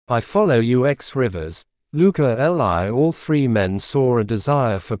I follow you. Rivers, Luca Li. All three men saw a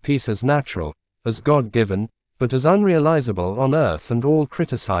desire for peace as natural, as God-given, but as unrealizable on earth, and all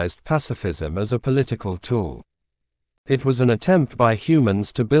criticized pacifism as a political tool. It was an attempt by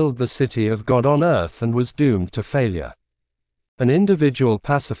humans to build the city of God on earth and was doomed to failure. An individual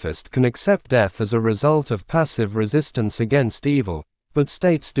pacifist can accept death as a result of passive resistance against evil, but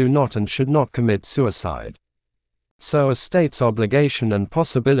states do not and should not commit suicide. So a state's obligation and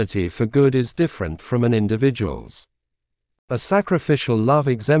possibility for good is different from an individual's. A sacrificial love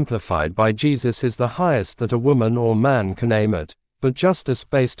exemplified by Jesus is the highest that a woman or man can aim at, but justice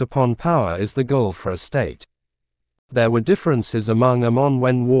based upon power is the goal for a state. There were differences among them on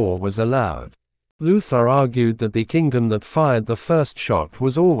when war was allowed. Luther argued that the kingdom that fired the first shot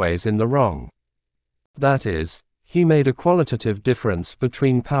was always in the wrong. That is, he made a qualitative difference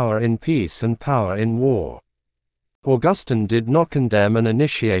between power in peace and power in war. Augustine did not condemn an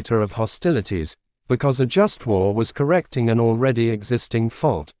initiator of hostilities, because a just war was correcting an already existing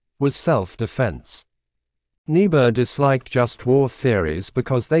fault, was self-defense. Niebuhr disliked just war theories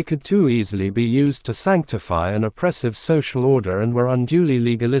because they could too easily be used to sanctify an oppressive social order and were unduly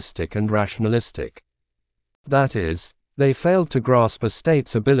legalistic and rationalistic. That is, they failed to grasp a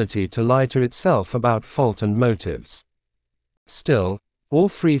state's ability to lie to itself about fault and motives. Still, all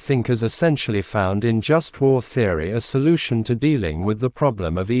three thinkers essentially found in just war theory a solution to dealing with the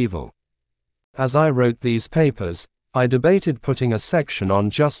problem of evil. As I wrote these papers, I debated putting a section on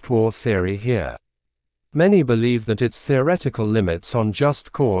just war theory here. Many believe that its theoretical limits on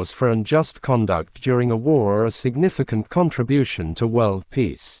just cause for unjust conduct during a war are a significant contribution to world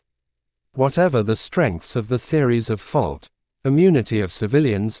peace. Whatever the strengths of the theories of fault, immunity of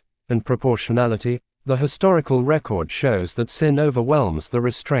civilians, and proportionality, the historical record shows that sin overwhelms the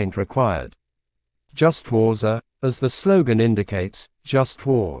restraint required. Just wars are, as the slogan indicates, just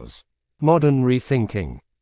wars. Modern rethinking.